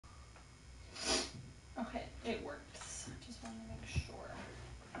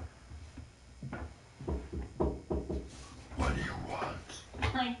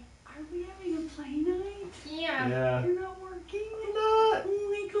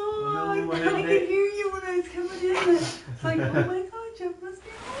go ahead I and could hear you when I was coming in. It's like, oh my god, Jeff must be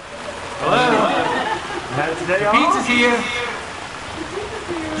Hello. Had today off. Pizza's here.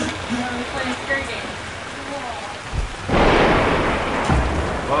 we're playing a scary game.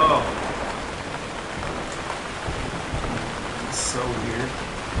 Whoa. It's so weird.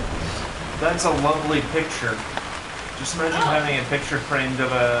 That's a lovely picture. Just imagine having a picture framed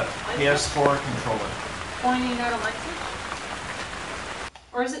of a PS4 controller. Pointing out a light switch?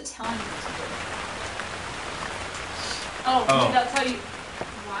 Or is it telling you to do it? Oh, maybe that's how you...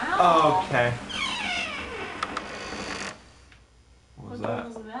 Wow. Okay. What was that?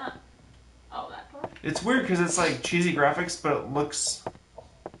 What was that? Oh, that door? It's weird because it's like cheesy graphics, but it looks...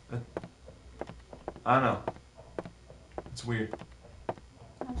 I don't know. It's weird.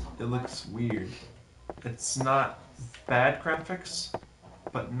 It looks weird. It's not bad graphics,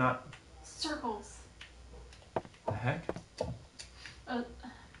 but not... Circles. The heck?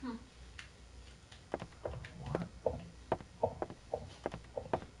 Hmm. What?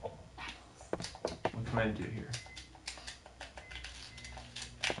 What can I do here?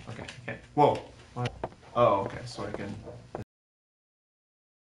 Okay, okay. Whoa! What? Oh, okay, so I can...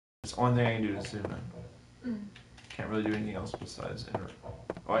 It's the only thing I can do is zoom in. Can't really do anything else besides enter.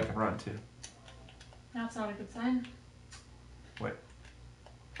 Oh, I can run too. That's not a good sign. Wait.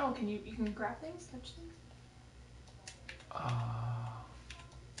 Oh, you can grab things, touch things?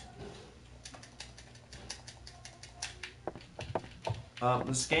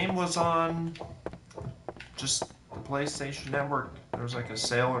 This game was on just the PlayStation Network. There was like a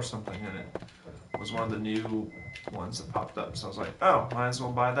sale or something, and it was one of the new ones that popped up. So I was like, oh, might as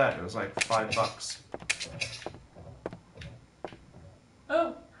well buy that. It was like $5.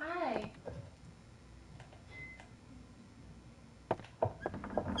 Oh, hi.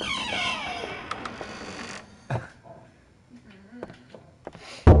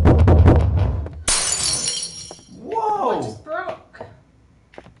 Whoa! What just broke?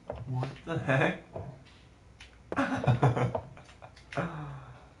 What the heck? I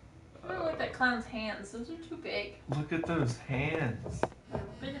don't like that clown's hands. Those are too big. Look at those hands. They're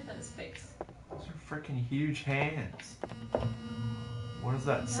bigger than his face. Those are freaking huge hands. What is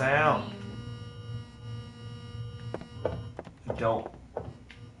that sound? I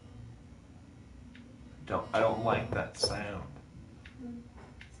don't like that sound.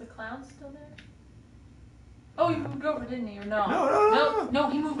 Is the clown still there? Oh, he moved over, didn't he? Or no? No,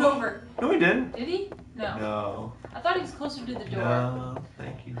 he moved over. No, he didn't. Did he? No. No. I thought he was closer to the door. No, I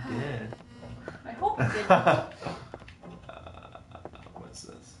think he did. I hope he did. What's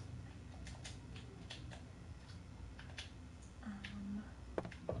this?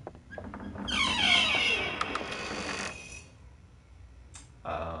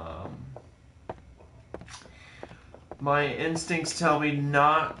 My instincts tell me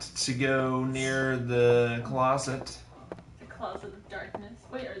not to go near the closet. The closet of darkness.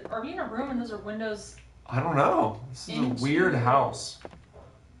 Wait, are we in a room and those are windows? I don't know. This is a weird house.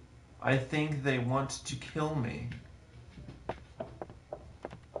 I think they want to kill me.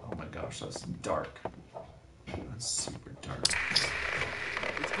 Oh my gosh, that's dark. That's super dark.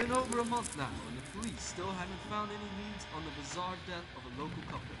 It's been over a month now, and the police still haven't found any leads on the bizarre death of a local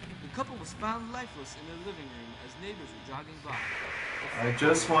couple. The couple was found lifeless in their living room as neighbors were jogging by. I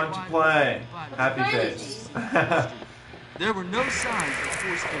just want to play. Happy face. There were no signs of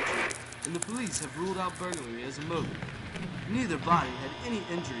forced entry, and the police have ruled out burglary as a motive. Neither body had any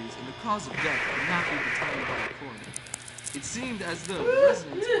injuries, and the cause of death could not be determined by the coroner. It seemed as though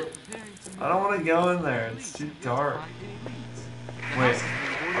residents were preparing to move. I don't want to go in there. It's too dark. Wait,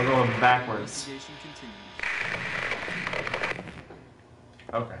 I'll go backwards.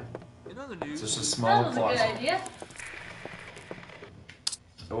 Okay. It's just a small That was a closet. good idea.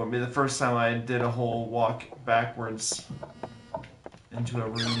 It wouldn't be the first time I did a whole walk backwards into a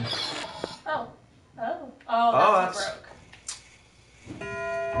room. Oh, that's broke.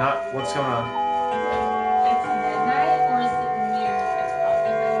 Not what's going on. It's midnight, or is it near? It's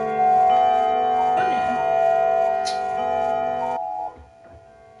probably midnight.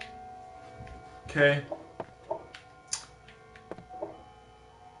 Okay.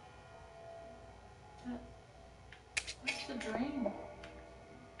 What's the drain?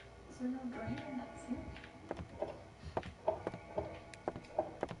 Is there no drain in that sink?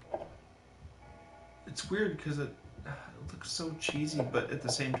 It's weird because it looks so cheesy, but at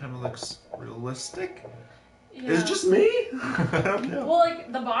the same time it looks realistic. Yeah. Is it just me? I don't know. Well,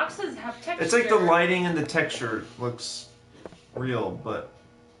 like the boxes have texture. It's like the lighting and the texture looks real, but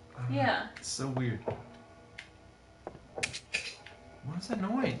Yeah. it's so weird. What is that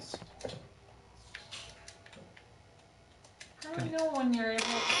noise? How do you know when you're able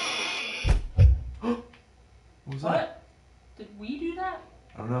to... What was What? Did we do that?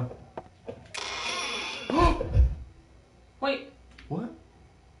 that? I don't know. Wait. What?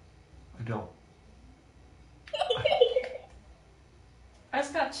 I don't. I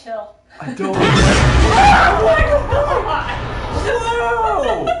just got chill. I don't.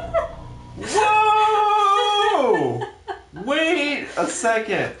 Whoa! Whoa! Wait a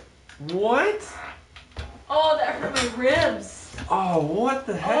second. What? Oh, that hurt my ribs. Oh, what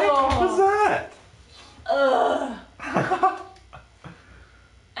the heck Oh. was that? Ugh.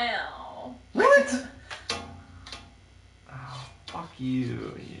 Ow. What? Oh, fuck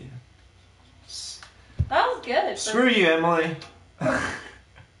you. That was good. Screw you, Emily.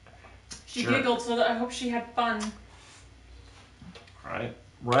 She Sure. giggled, so that I hope she had fun. Alright.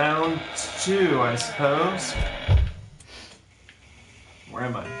 Round 2, I suppose. Where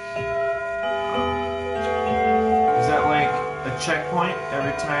am I? Is that like a checkpoint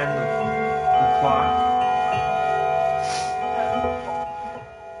every time the clock?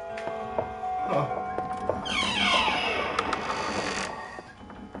 Oh.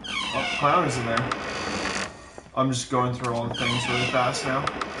 Oh, the clown isn't there. I'm just going through all the things really fast now.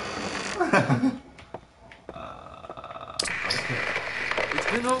 Okay.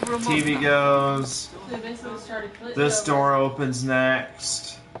 It's been over a month TV now. goes. So they basically started clips This over. door opens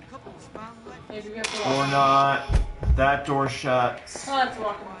next. The couple was found lifeless. Maybe we have to Or walk. not. That door shuts. I'll have to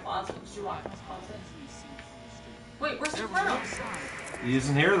walk in the closet. Did you walk in the closet? Wait, where's the There were no clown? signs. He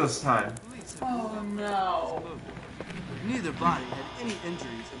isn't here this time. Police have ruled Oh out no. Neither body had any injuries,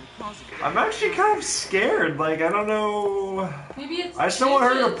 and the cause of death. I'm actually kind of scared. Like, I don't know. Maybe it's. I just don't want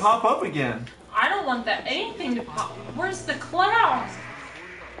her to changes. pop up again. I don't want that anything to pop. Where's the clown?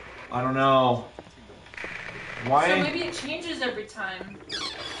 I don't know. So Why? maybe it changes every time.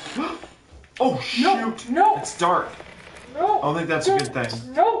 Oh, shoot. No. It's dark. No. I don't think that's a good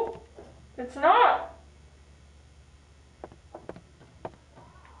thing. No. It's not.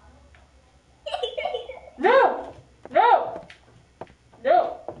 No. No.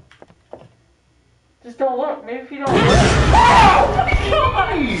 No. Just don't look. Maybe if you don't look.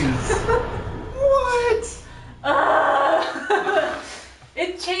 Jeez. What?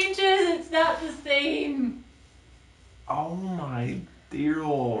 It changes. It's not the same. Oh, my dear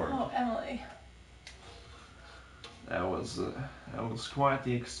Lord. Oh, Emily. That was quite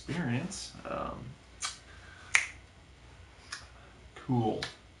the experience. Cool.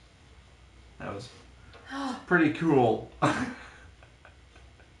 That was pretty cool.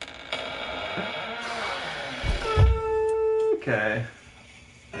 Okay,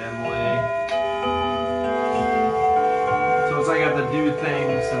 Emily. So it's like I have to do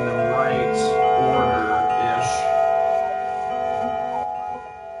things in the right order-ish.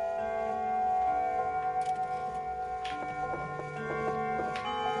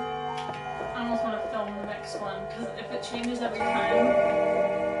 I almost want to film the next one because if it changes every time.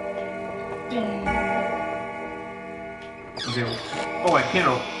 Ding. Okay. Oh, I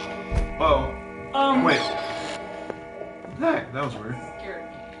can't. Oh. Wait. What the heck? That was weird. Scared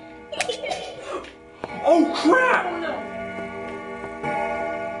me. Oh crap! Oh no.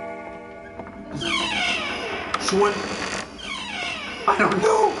 So when I don't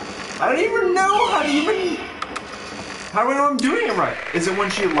know. I don't even know how to even. How do I know I'm doing it right? Is it when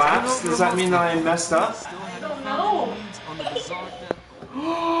she laughs? Does that mean that I messed up? Still I hadn't don't found know. any leads on the bizarre death.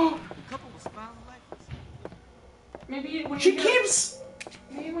 The couple was found lifeless. Maybe when She you hear, keeps.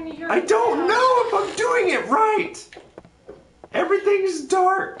 Maybe when you hear. I don't know if I'm doing it right. Everything's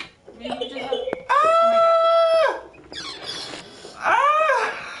dark. Maybe you just have. Ah! Ah!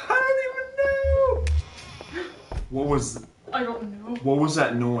 I don't even know. What was I don't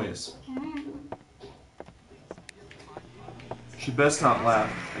that noise? know. She best not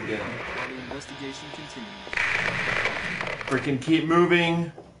laugh again. While the investigation continues. Freaking keep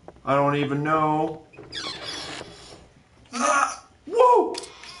moving. I don't even know. Ah! Whoa!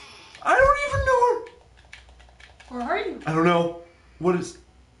 I don't even know. Where are you? I don't know. What is?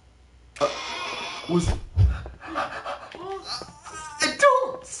 Was? I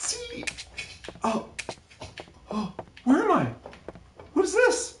don't see. Oh. Oh. Where am I? What is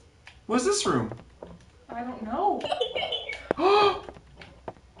this? What is this room? I don't know.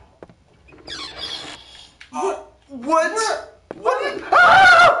 What? What?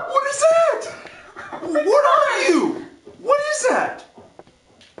 Ah! What is that? What are you? What is that?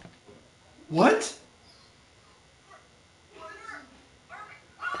 What?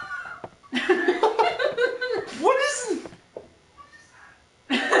 What is?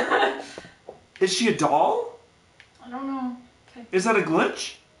 Is she a doll? I don't know. Okay. Is that a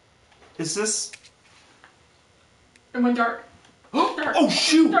glitch? Is this? It went dark. Oh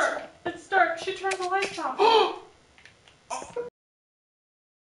shoot! Dark. It's dark. She turned the lights off.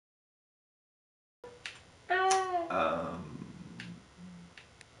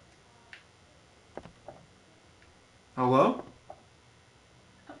 Hello?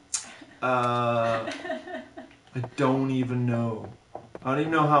 I don't even know. I don't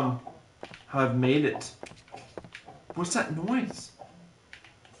even know how I've made it. What's that noise?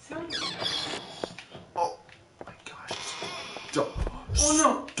 Oh my gosh. Stop. Oh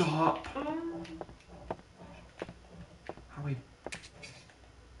no. Stop. How do we...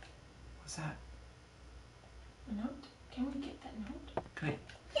 What's that? A note? Can we get that note? Can I...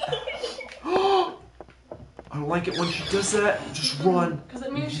 I don't like it when she does that. Just run. Because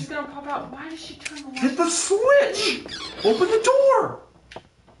it means she's gonna pop out. Why does she turn the light? Hit the switch! Open the door!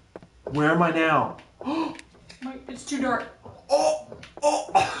 Where am I now? Wait, it's too dark. Oh!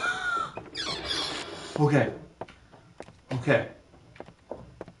 Oh! Okay. Okay.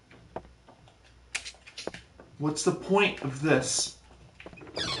 What's the point of this?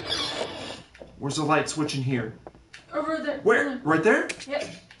 Where's the light switch in here? Over there. Where? Right there? Yep.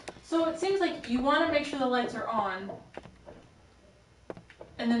 So it seems like you want to make sure the lights are on.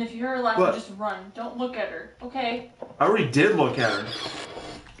 And then if you hear her laughing, What? just run. Don't look at her. Okay. I already did look at her.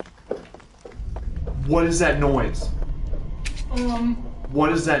 What is that noise?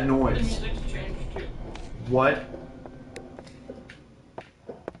 What is that The noise? music's changed too. What?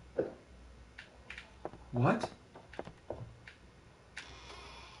 What?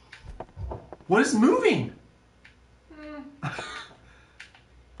 What is moving?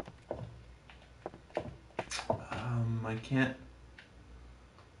 I can't.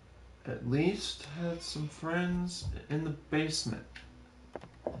 At least had some friends in the basement.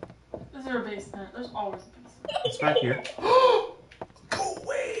 Is there a basement? There's always a basement. It's back here. Go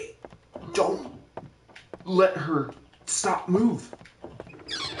away! Don't let her stop move.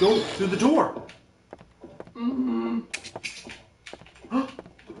 Go through the door.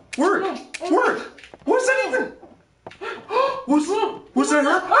 Work! Work! What's that even? Was that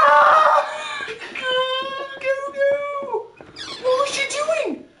her? Ah! Go! What was she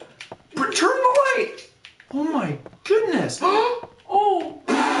doing? Turn the light! Oh my goodness! Oh!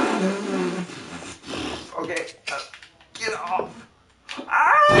 Okay, get off. Ah!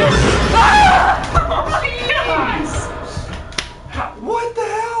 Oh my gosh! What the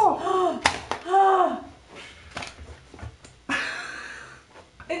hell?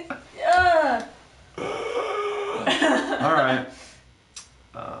 Alright.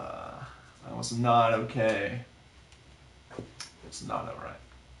 That was not okay. It's not alright.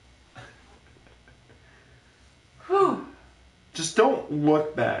 Whew. Just don't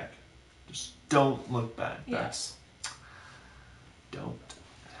look back. Just don't look back. Yes. Don't.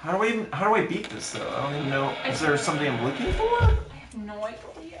 How do I beat this though? I don't even know. Is there something I'm looking for? I have no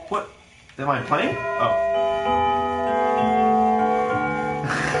idea. What? Am I playing? Oh.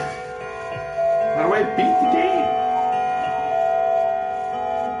 How do I beat the game?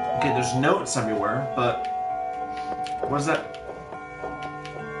 Okay, there's notes everywhere, but what is that?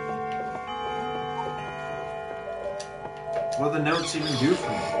 What do the notes even do for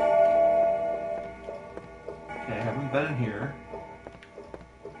me? Okay, I haven't been in here.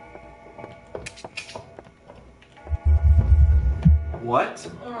 What?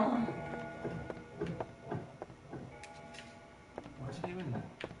 What's it even?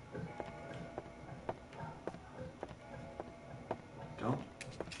 Don't.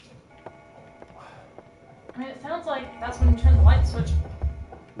 I mean, it sounds like that's when you turn the light switch.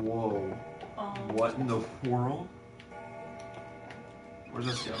 Whoa. What in the world? Where's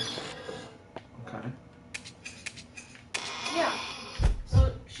this go? Okay. Yeah.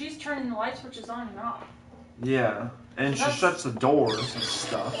 So she's turning the light switches on and off. Yeah. And she shuts the doors and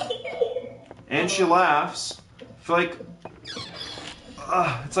stuff. And she laughs. I feel like...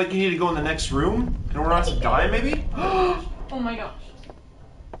 it's like you need to go in the next room in order not to die, maybe? Oh my gosh.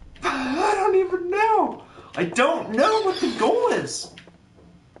 I don't even know. I don't know what the goal is.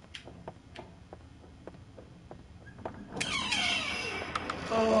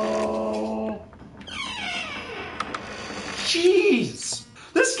 Oh. Jeez.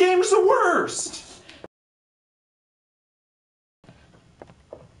 This game's the worst.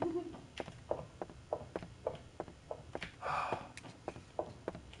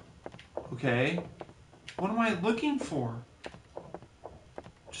 Okay. What am I looking for?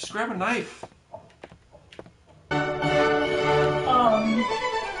 Just grab a knife. I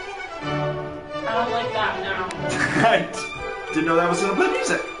don't like that now. I didn't know that was gonna play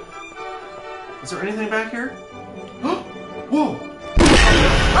music. Is there anything back here? Whoa!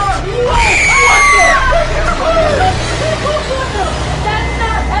 That's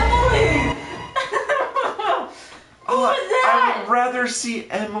not Emily! Who is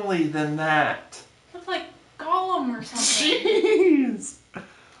Emily than that. Looks like Gollum or something. Jeez.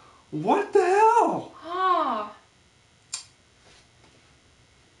 What the hell? Ah.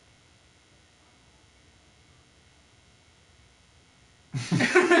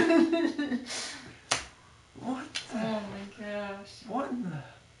 What the? Oh my gosh. What in the?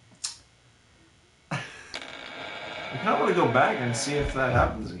 I kind of want to go back and see if that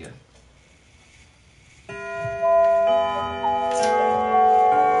happens again.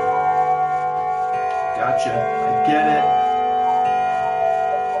 Gotcha. I get it.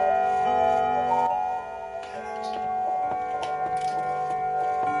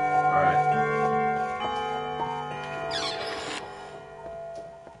 Alright.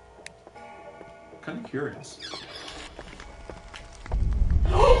 Kind of curious.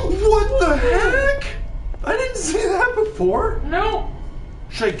 What the heck? I didn't see that before. No.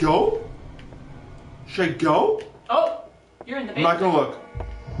 Should I go? Should I go? Oh, you're in the I'm basement. not gonna look.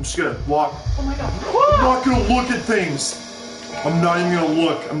 I'm just gonna walk. Oh my god. I'm not gonna look at things. I'm not even gonna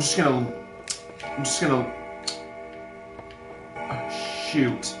look. I'm just gonna. Oh,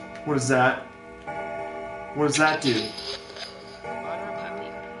 shoot. What is that? What does that do? Bought her a puppy.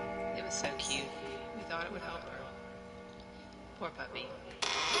 It was so cute. We thought it would help her. Poor puppy.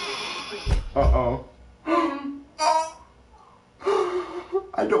 Uh-oh.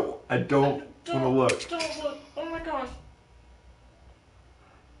 I don't wanna look. Don't look. Oh my gosh.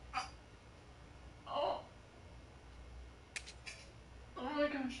 Oh. Oh my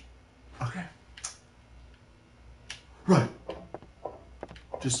gosh. Okay. Right.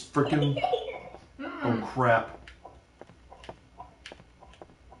 Just freaking. Oh crap.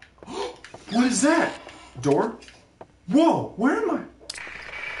 What is that? Door? Whoa, where am I?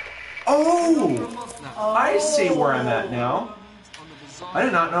 Oh! I see where I'm at now. I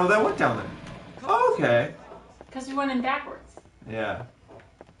did not know that went down there. Okay. Because we went in backwards. Yeah.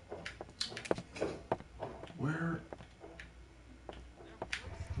 Where?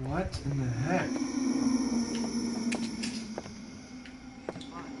 What in the heck?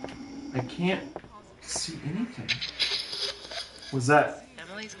 I can't see anything. Was that?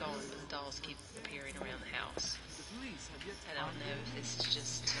 Emily's gone, but the dolls keep appearing around the house. I don't know if it's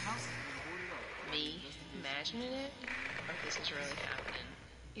just me imagining it, or if this is really happening.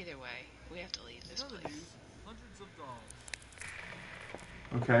 Either way, we have to leave this place.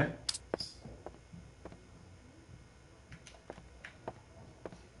 Okay.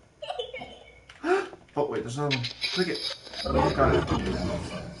 Oh wait, there's another one. Click it. Got it.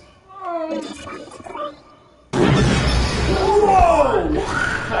 Whoa!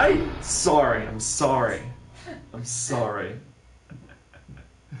 I'm sorry. I'm sorry. I'm sorry.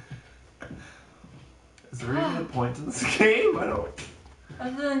 Is there even a point to this game? I don't.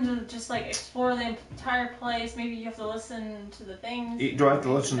 Other than to just like explore the entire place, maybe you have to listen to the things. Do I have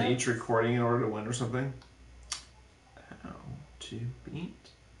to listen to each recording in order to win or something? How to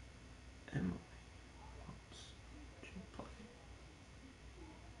beat Emily?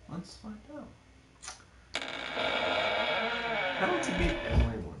 Let's find out. How to beat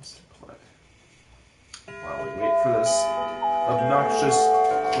Emily wants to play. While we wait for this obnoxious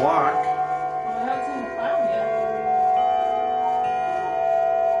clock. Well, I haven't seen the clown yet.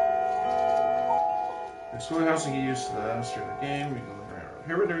 Explore the house and get used to that. Start the game. We go here.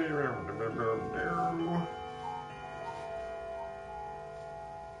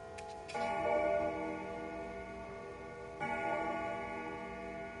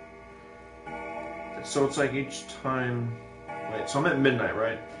 So it's like each time. Wait, so I'm at midnight,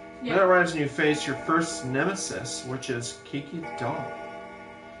 right? Yeah. Midnight arrives and you face your first nemesis, which is Kiki the dog.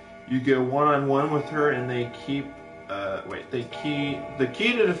 You go one-on-one with her, and they keep. The key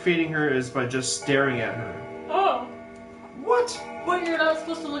to defeating her is by just staring at her. Oh. What? What, you're not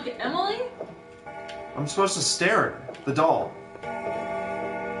supposed to look at Emily? I'm supposed to stare at her, the doll.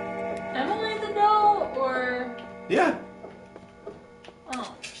 Emily the doll, or... Yeah.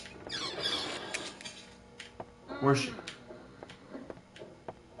 Oh. Where's she?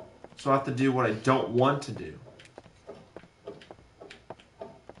 So I have to do what I don't want to do.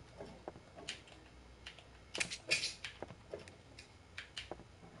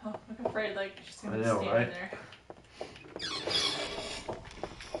 Oh, I'm afraid, like, she's gonna I be know, standing right? there.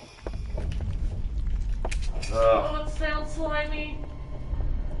 Ugh. Oh, it sounds slimy.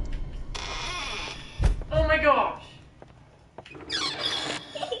 Oh my gosh.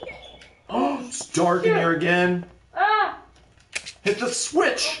 Oh, it's dark in here again. Ah! Hit the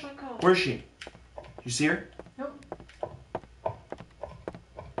switch. Oh my god. Where's she? You see her? Nope. Oh,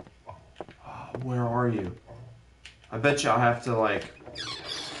 where are you? I bet you I'll have to, like,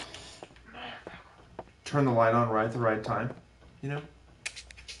 turn the light on right at the right time. You know?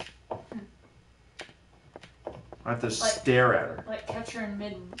 I have to stare at her. Like catch her in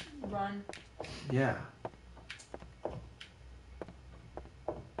mid-run. Yeah.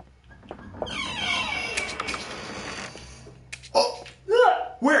 Oh!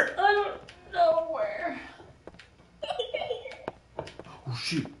 Where? I don't know where. Oh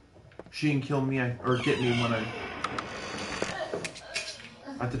shoot! She can kill me or get me when I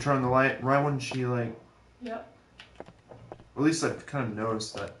have to turn on the light right when she like. Yep. At least I've kind of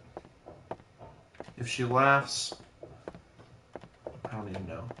noticed that if she laughs, I don't even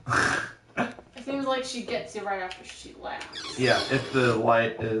know. It seems like she gets you right after she laughs. Yeah, if the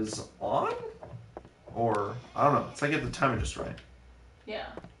light is on, or I don't know. It's like if the timing just right. Yeah.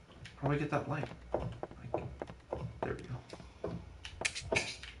 How do I get that light? Like, there we go.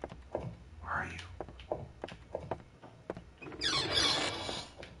 Where are you?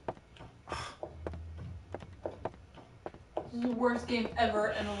 This is the worst game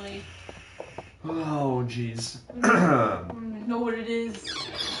ever, Emily. Oh, jeez. Know what it is.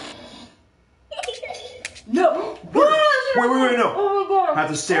 No! Wait, no. Oh my god! I have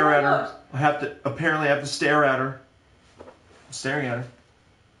to stare Oh my at her. gosh. Apparently I have to stare at her. I'm staring at her.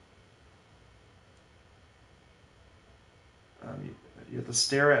 You have to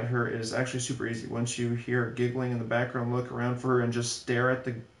stare at her. It is actually super easy. Once you hear her giggling in the background, look around for her and just stare at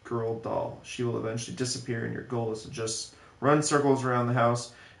the girl doll. She will eventually disappear, and your goal is to just run circles around the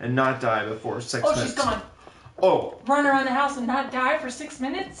house and not die before 6 minutes. Oh, she's gone. Oh, Run around the house and not die for 6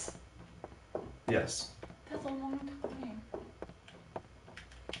 minutes? yes. That's a long time.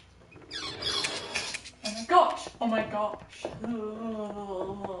 Oh my gosh! Oh my gosh!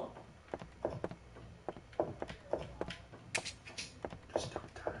 Just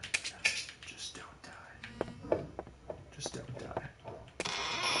don't die. Just don't die. Just don't die.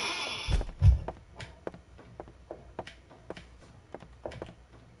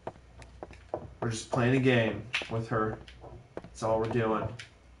 We're just playing a game with her. That's all we're doing.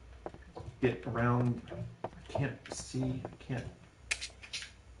 Get around. I can't see. I can't.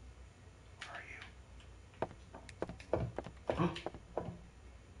 Where are you?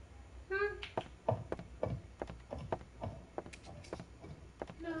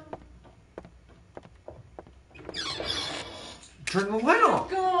 No. Turn the light on.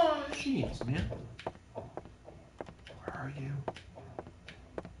 Gosh! Jeez, man. Where are you?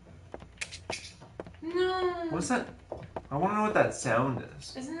 No! What's that? I want to know what that sound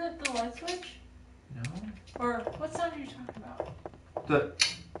is. Isn't it the light switch? No? Or what sound are you talking about? The.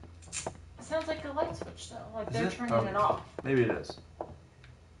 It sounds like a light switch though, like Is they're it? turning Oh. it off. Maybe it is.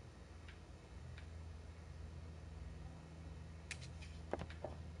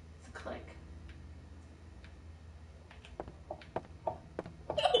 It's a click.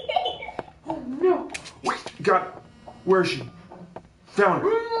 Oh no! Wait, God. Where is she? Found her.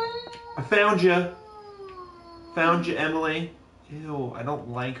 I found you. Found you, Emily. Ew, I don't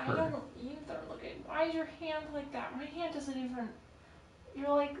like I her. don't either. Look at, why is your hand like that? My hand doesn't even. You're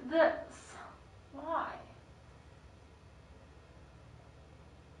like this. Why?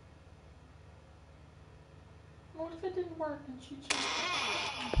 What if it didn't work and she just.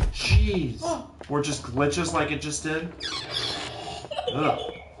 Jeez. Oh. Or it just glitches like it just did. Ugh.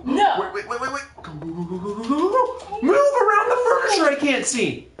 No! Wait. Go. Move around the furniture. I can't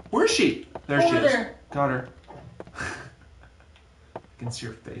see. Where is she? There she Over is. there. Got her. I can see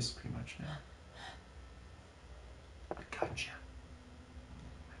her face pretty much now. I gotcha.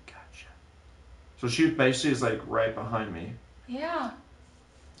 So she basically is like right behind me. Yeah.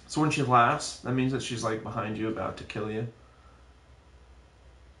 So when she laughs, that means that she's like behind you, about to kill you.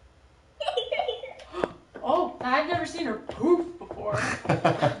 Oh, I've never seen her poof before.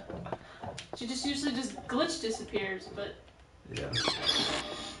 She just usually just glitch disappears, but. Yeah.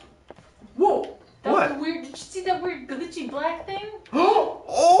 Whoa! That What? was weird. Did you see that weird glitchy black thing?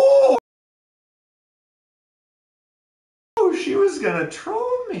 Oh! Oh, she was gonna troll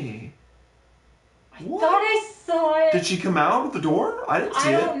me. I What? thought I saw it. Did she come out of the door? I didn't see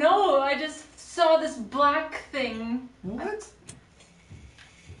I it. don't know. I just saw this black thing. What?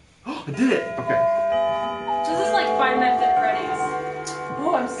 Oh, I did it. Okay. So this is like Five Nights at Freddy's.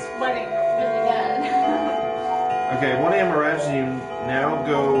 Oh, I'm sweating really bad. Okay, 1 a.m. arrives and you now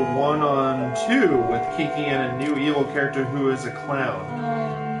go 1-on-2 with Kiki and a new evil character who is a clown.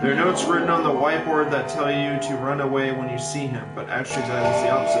 There are notes written on the whiteboard that tell you to run away when you see him, but actually that is the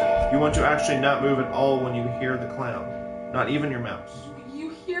opposite. You want to actually not move at all when you hear the clown. Not even your mouse. You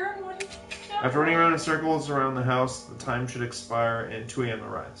hear him when he After running around in circles around the house, the time should expire and 2 a.m.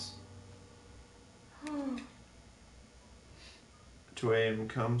 arrives. 2 a.m.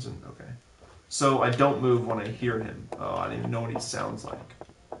 comes and okay. So I don't move when I hear him. Oh, I don't even know what he sounds like.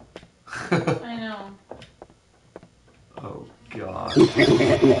 I know. god.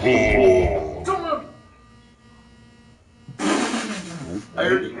 Don't move. I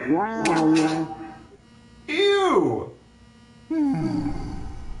already... Ew!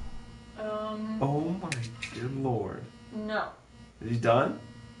 Oh my good lord. No. Is he done?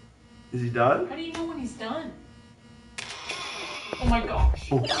 Is he done? How do you know when he's done? Oh my gosh.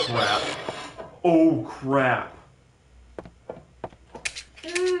 Oh crap. Oh crap.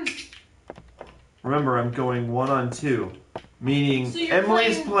 Remember, I'm going 1 on 2. Meaning So you're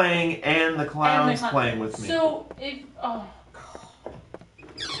Emily's playing- playing and the clown's playing with me. So if oh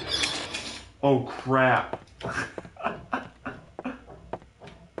Oh crap.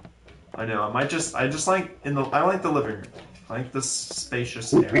 I know, I just like I like the living room. I like this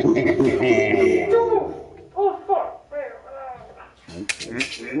spacious area. oh fuck. I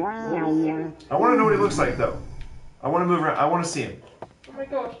want to know what he looks like though. I want to move around. I want to see him. Oh my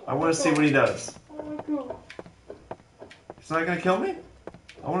gosh. I want to see what he does. Oh my god. He's not gonna kill me?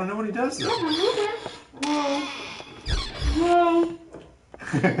 I want to know what he does though. Whoa. Whoa.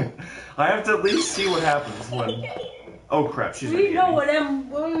 I have to at least see what happens when. Oh crap! She's We gonna know get me.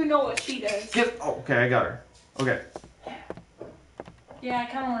 we know what she does. Get. Oh, okay, I got her. Okay. Yeah, I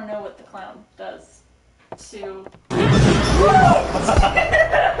kind of want to know what the clown does to.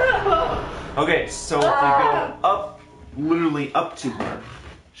 Okay, so if you go up, literally up to her,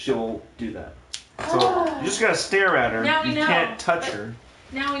 she'll do that. So you just gotta stare at her. Now we You know. can't touch her.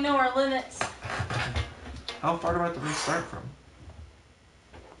 Now we know our limits. How far do I have to restart from?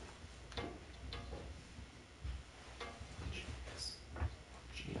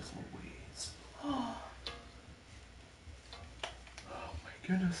 Jeez Louise. Oh my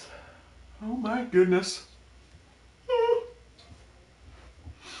goodness. Oh my goodness.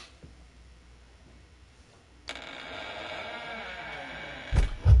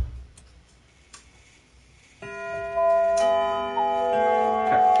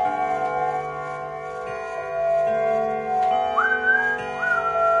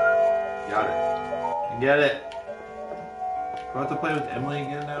 Got it. Get it. Do I have to play with Emily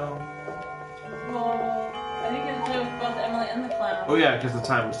again now? Well, I think it's play with both Emily and the clown. Oh yeah, because the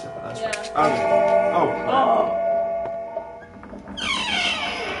time was different. That's Yeah. right. Oh.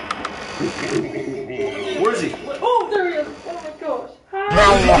 Where is he? Oh, there he is. Oh my gosh.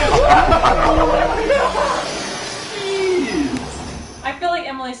 Jeez. I feel like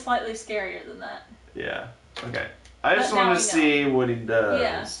Emily's slightly scarier than that. Yeah. Okay. I just But now wanted to we know. see what he does.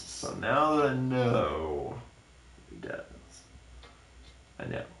 Yeah. So now that I know what he does, I know.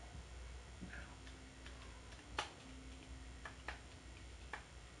 Man.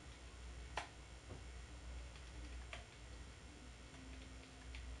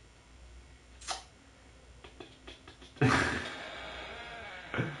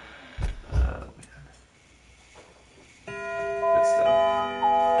 Good stuff.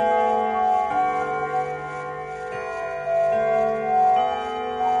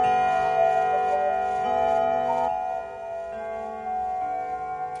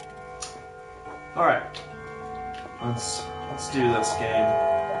 All right, let's do this game.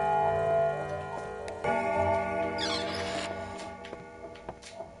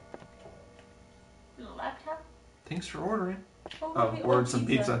 Little laptop. Thanks for ordering. Oh, we Ordered some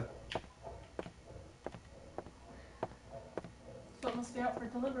pizza. So it must be out for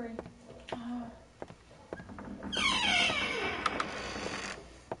delivery.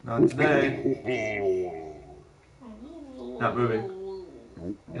 Not today. Not moving.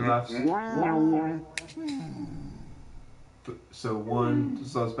 He left. So one,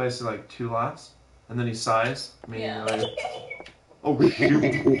 so it's basically like 2 laughs, and then he sighs. Meaning Yeah. like, oh shoot!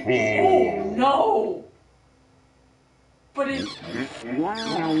 Oh no! But it.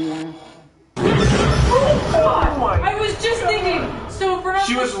 Oh my! I was just thinking. So if we're not.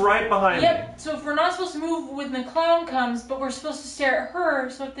 She was supposed- right behind me. Yep. So if we're not supposed to move when the clown comes, but we're supposed to stare at her.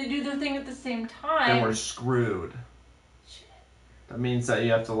 So if they do their thing at the same time. Then we're screwed. That means that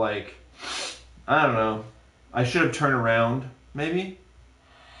you have to like, I don't know. I should have turned around, maybe.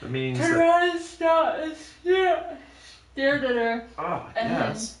 That means Turn that. around and stop. Yeah. Stare at her. Oh And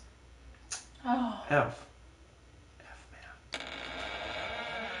yes. Oh. F. F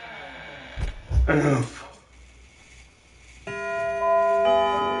man. F.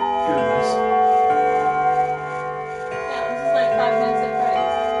 Goodness. Yeah, this is like 5 minutes at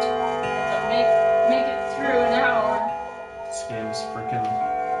Freddy's. So make it through an hour. This game's freaking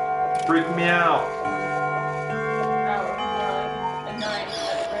me out. Hour, at night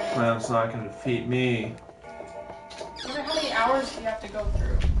at Freddy's. Clown's not gonna defeat me. I wonder how many hours do you have to go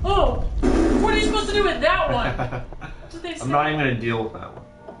through? Oh! What are you supposed to do with that one? What did they say? I'm not even gonna deal with that one.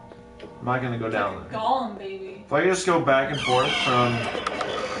 I'm not gonna go down there. Gollum, baby. If I can just go back and forth from...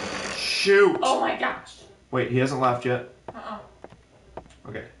 Shoot! Oh my gosh. Wait, he hasn't left yet? Uh-uh.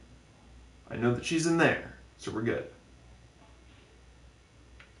 Okay. I know that she's in there, so we're good.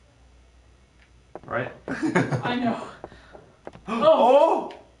 Right? I know.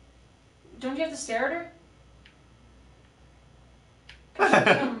 Oh! Don't you have to stare at her?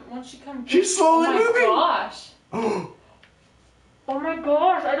 'Cause once she comes... She's slowly moving! Oh my gosh. Oh my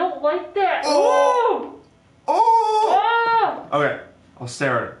gosh, I don't like that. Oh! Oh! Oh! Okay, I'll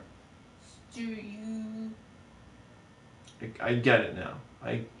stare at her. Do you... I get it now.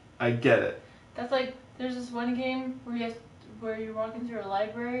 I get it. That's like, there's this one game where you're walking through a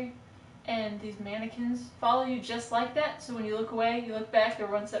library and these mannequins follow you just like that. So when you look away, you look back, they're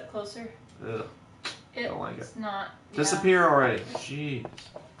one step closer. Ugh. Don't like it. It's not. Yeah. Disappear already. Jeez.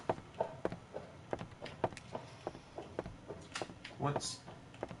 What's...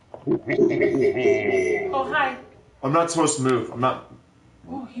 Oh, hi. I'm not supposed to move. I'm not...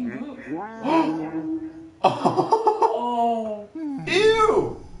 Oh, he moved. Oh! Oh.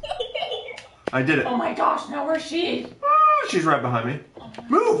 Ew! I did it. Oh my gosh, now where's she? Ah, she's right behind me.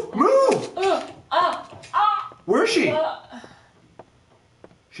 Move! Move! Where is she?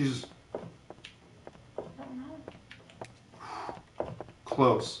 She's I don't know.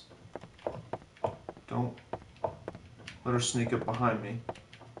 close. Don't let her sneak up behind me.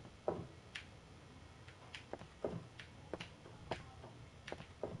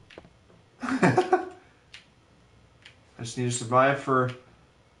 I just need to survive for a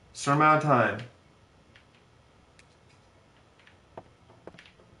certain amount of time.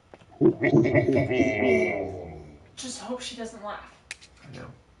 Just hope she doesn't laugh. I know.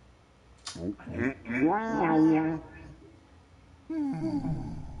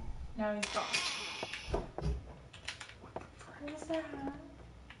 Now he's gone. What was that?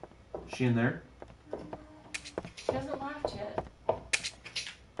 She in there? She hasn't laughed yet.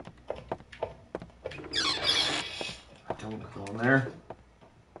 I don't want to go in there.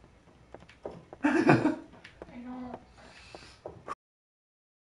 I don't.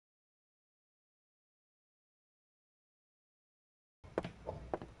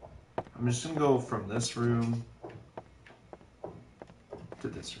 I'm just gonna go from this room to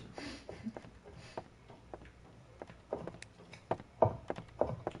this room.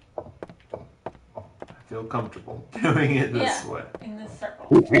 I feel comfortable doing it this way. In this circle.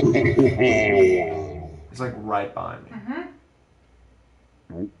 It's like right behind me.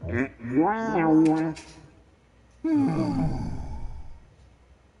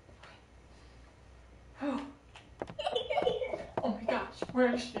 Oh my gosh,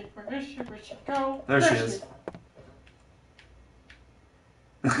 where is she? Where is she? Where'd she go? There she is.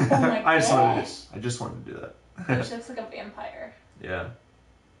 my I gosh. just wanted to do that. Oh, she looks like a vampire. Yeah.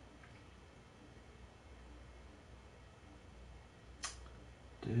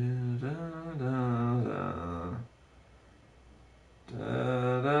 Da-da-da-da.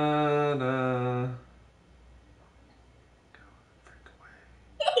 Da-da-da. Freak away.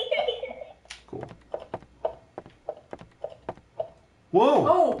 Cool. Whoa!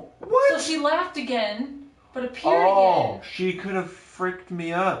 Oh! What? So she laughed again, but appeared Oh, again. she could have fricked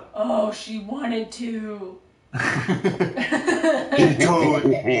me up. Oh, she wanted to. She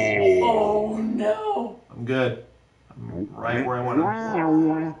totally. Oh no. I'm good. I'm right where I want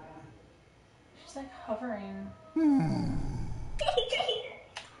to. She's like hovering.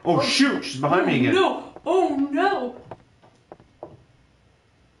 Oh shoot! She's behind me again. No! Oh no!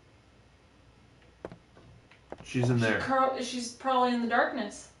 She's in there. She's probably in the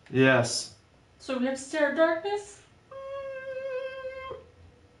darkness. Yes. So we have to stare at darkness?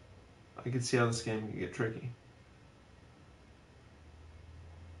 I can see how this game can get tricky.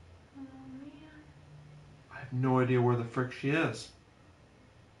 Oh man. I have no idea where the frick she is.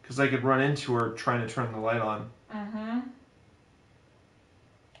 Because I could run into her trying to turn the light on. Mm-hmm.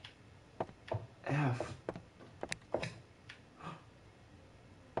 F.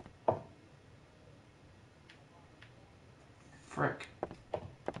 Frick.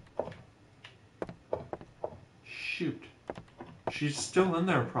 Shoot. She's still in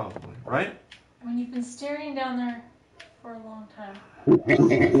there probably, right? I mean, you've been staring down there for a long time.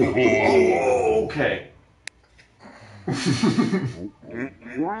 Okay.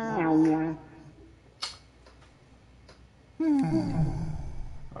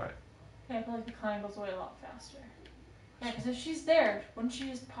 Alright. Yeah, I feel like the climb goes away a lot faster. Yeah, because if she's there, wouldn't she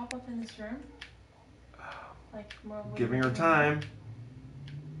just pop up in this room? Like, more Giving her time.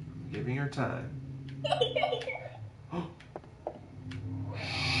 Giving her time.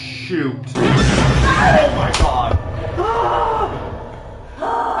 Shoot. Oh my god.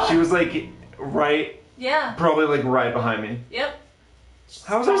 She was like right, Yeah. probably like right behind me. Yep.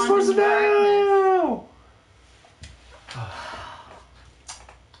 How was I Spawned supposed to in the darkness. know?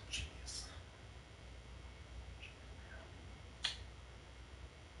 Jeez.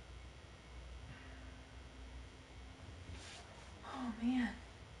 Oh man.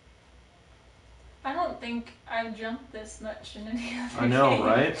 I don't think I've jumped this much in any other I know, game.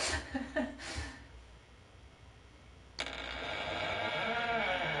 right?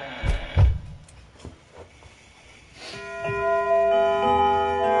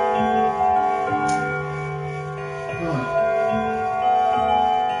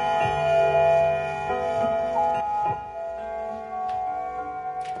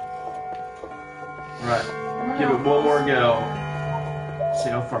 Right. Give it one more go. See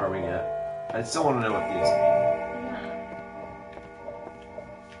how far we get. I still want to know what these mean.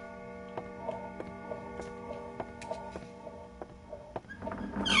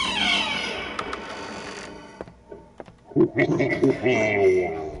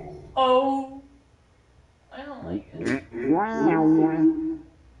 Oh. I don't like it.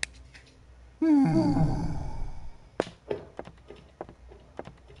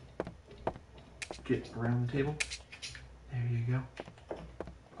 Get around the table. There you go.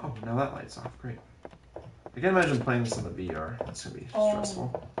 Oh, now that light's off. Great. I can imagine playing this on the VR. That's gonna be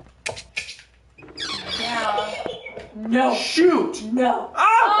stressful. Yeah. No. Shoot! No.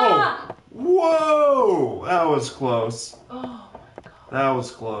 Ah! Oh! Whoa! That was close. Oh my god. That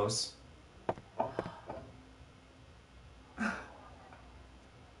was close. How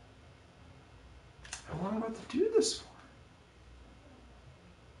long do I have to do this for?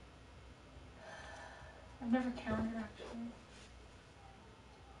 I've never counted actually.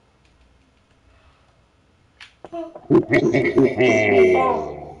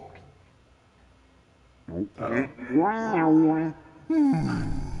 Uh-oh.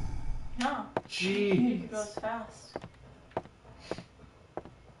 No. You Jeez. could go as fast.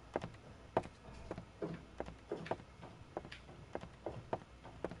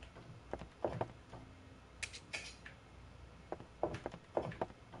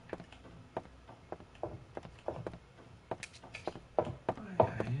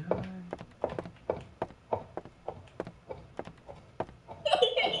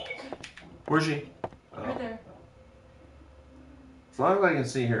 Where's she? Oh. Right there. As long as I can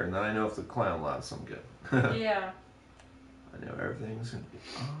see her, and then I know if the clown laughs, I'm good. Yeah. I know everything's gonna be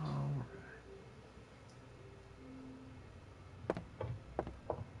alright.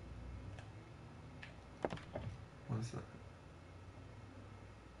 What's that?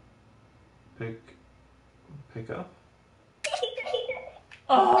 Pick up?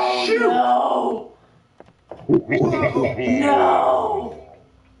 Oh Shoot! no! No!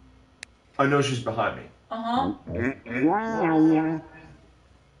 I know she's behind me. Uh-huh. Oh my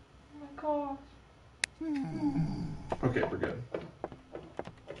gosh. Okay, we're good.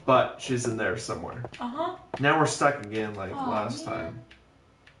 But she's in there somewhere. Uh-huh. Now we're stuck again like Oh, last man.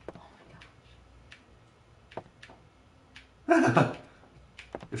 time.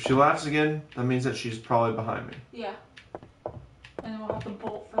 If she laughs again, that means that she's probably behind me. Yeah. And then we'll have to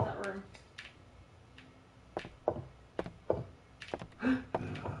bolt for that room.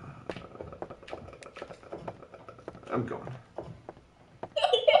 I'm going.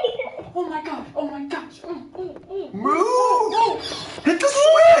 Oh my gosh. Oh my gosh. Move! Hit the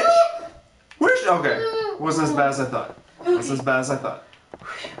switch! Where's okay? Wasn't as bad as I thought. Wasn't as bad as I thought.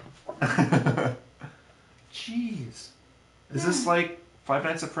 Jeez. Is this like Five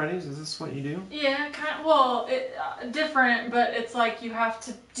Nights at Freddy's? Is this what you do? Yeah, well, different, but it's like you have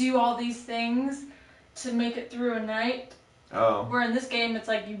to do all these things to make it through a night. Oh. Where in this game, it's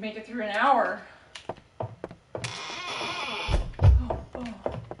like you make it through an hour.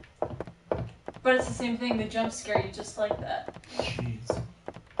 But it's the same thing, they jump scare you just like that. Jeez.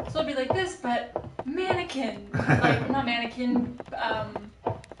 So it'd be like this, but mannequin. Like, not mannequin,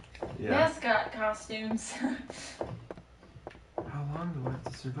 mascot costumes. How long do I have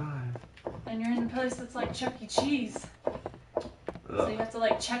to survive? And you're in a place that's like Chuck E. Cheese. So you Ugh. have to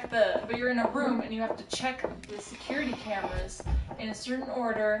like check but you're in a room and you have to check the security cameras in a certain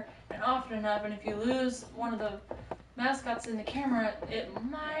order and often enough, and if you lose one of the mascots in the camera, it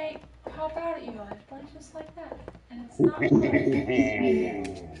might pop out at you guys, but it's just like that. And it's not fun.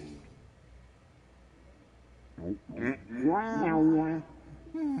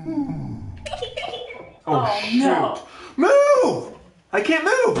 Oh, shoot. no. Move! I can't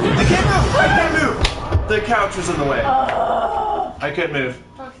move! I can't move! I can't move! The couch was in the way. I couldn't move.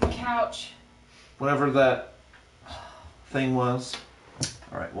 Fucking couch. Whatever that thing was.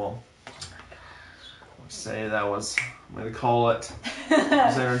 Alright, well. say that was, I'm going to call it,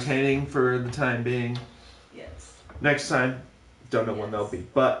 was entertaining for the time being. Yes. Next time, don't know when Yes. they'll be,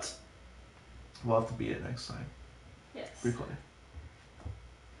 but we'll have to beat it next time. Yes. Replay.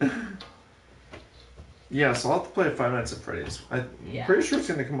 Yeah, so I'll have to play Five Nights at Freddy's. I'm Yeah. pretty sure it's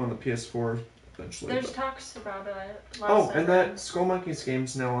going to come on the PS4 eventually. There's but- talks about it. last Oh, I and read. that Skull Monkeys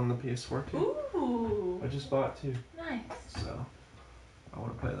game's now on the PS4 too. Ooh. I just bought it too. Nice. So I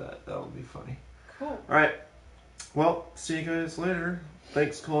want to play that. That'll be funny. Cool. Alright. Well, see you guys later.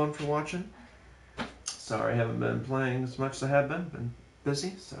 Thanks, Colin, for watching. Sorry I haven't been playing as much as I have been. Been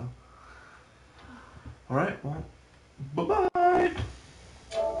busy, so. Alright, well, bye-bye.